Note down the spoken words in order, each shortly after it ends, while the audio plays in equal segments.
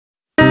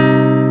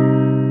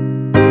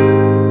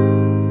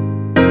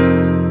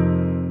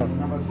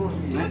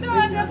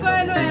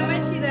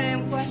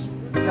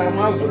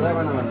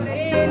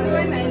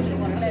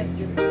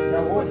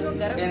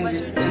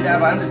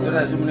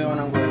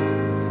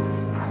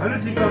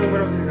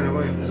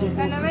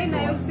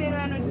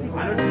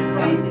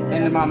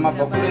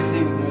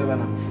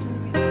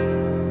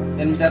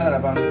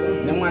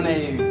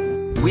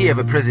We have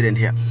a president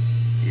here.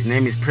 His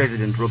name is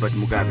President Robert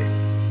Mugabe.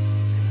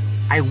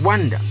 I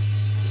wonder,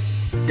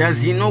 does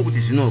he know what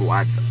is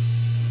zvinorwadza?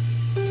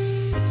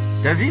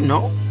 Does he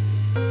know?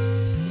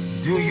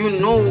 Do you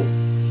know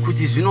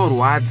kuti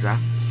zvinorwadza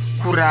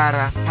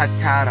kurara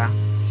patara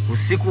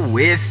usiku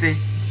hwese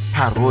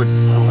parod?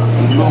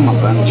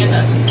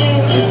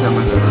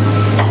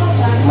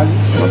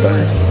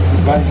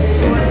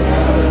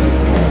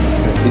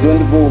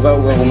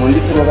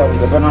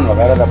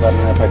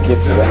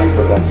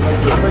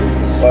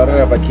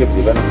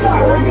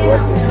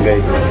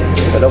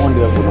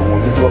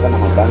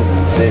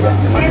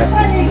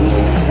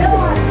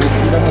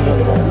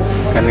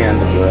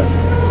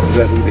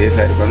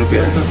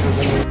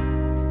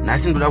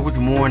 Nasi ndoda kuti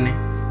muone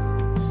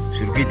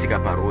zviri kuitika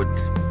parod,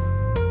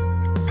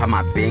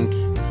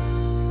 pamabhengi,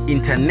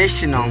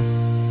 international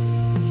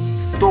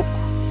stock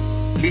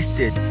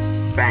listed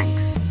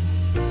banks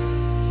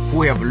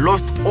who have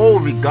lost all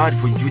regard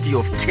for duty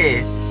of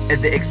care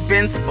at the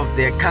expense of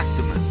their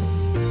customers.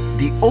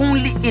 The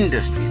only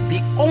industry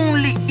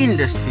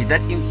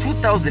that in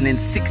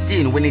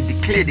 2016, when it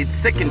declared its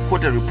second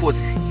quarter report,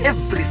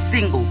 every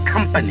single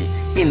company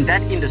in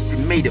that industry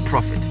made a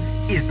profit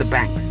is the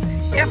banks.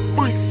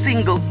 Every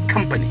single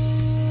company.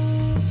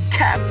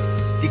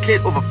 CABS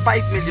declared over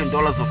 $5 million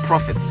of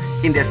profits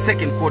in their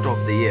second quarter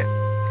of the year.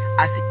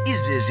 As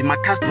izvezvi my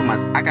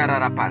customers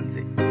akarara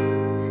panze.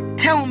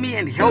 Tell me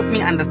and help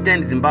me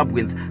understand,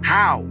 Zimbabweans,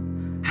 how,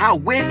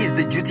 where is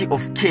the duty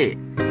of care?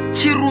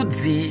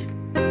 Chirudzi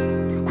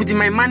kuti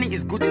my money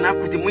is good enough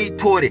kuti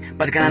muitore,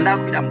 but kana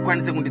ndakuida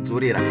mukwanise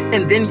kundidzorera,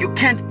 and then you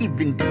can't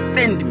even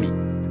defend me.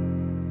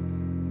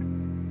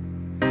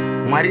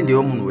 Mwari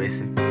ndiyo munhu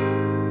wese.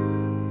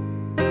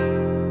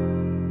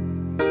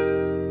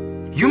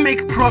 You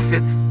make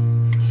profits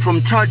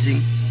from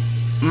charging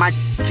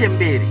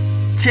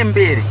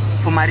chembere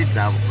for mari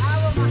dzavo.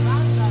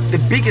 The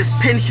biggest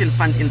pension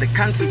fund in the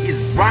country is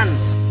run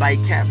by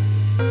CABS,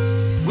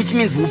 which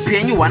means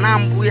upenyu wana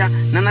ambuya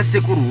nana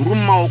sekuru huru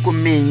mumaoko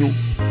menyu.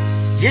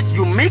 Yet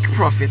you make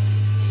profits,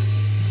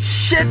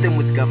 share them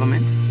with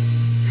government,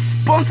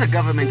 sponsor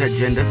government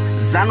agendas,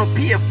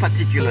 ZANU-PF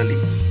particularly,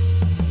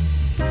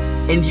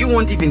 and you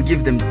won't even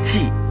give them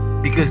tea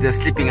because they're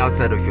sleeping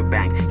outside of your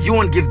bank. You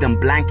won't give them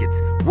blankets.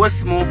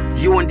 What's more,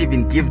 you won't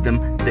even give them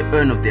the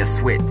earn of their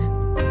sweat.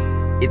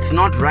 It's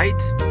not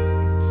right.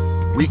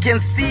 We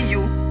can see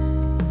you,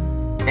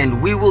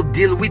 and we will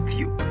deal with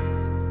you.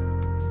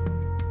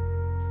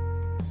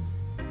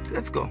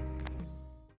 Let's go.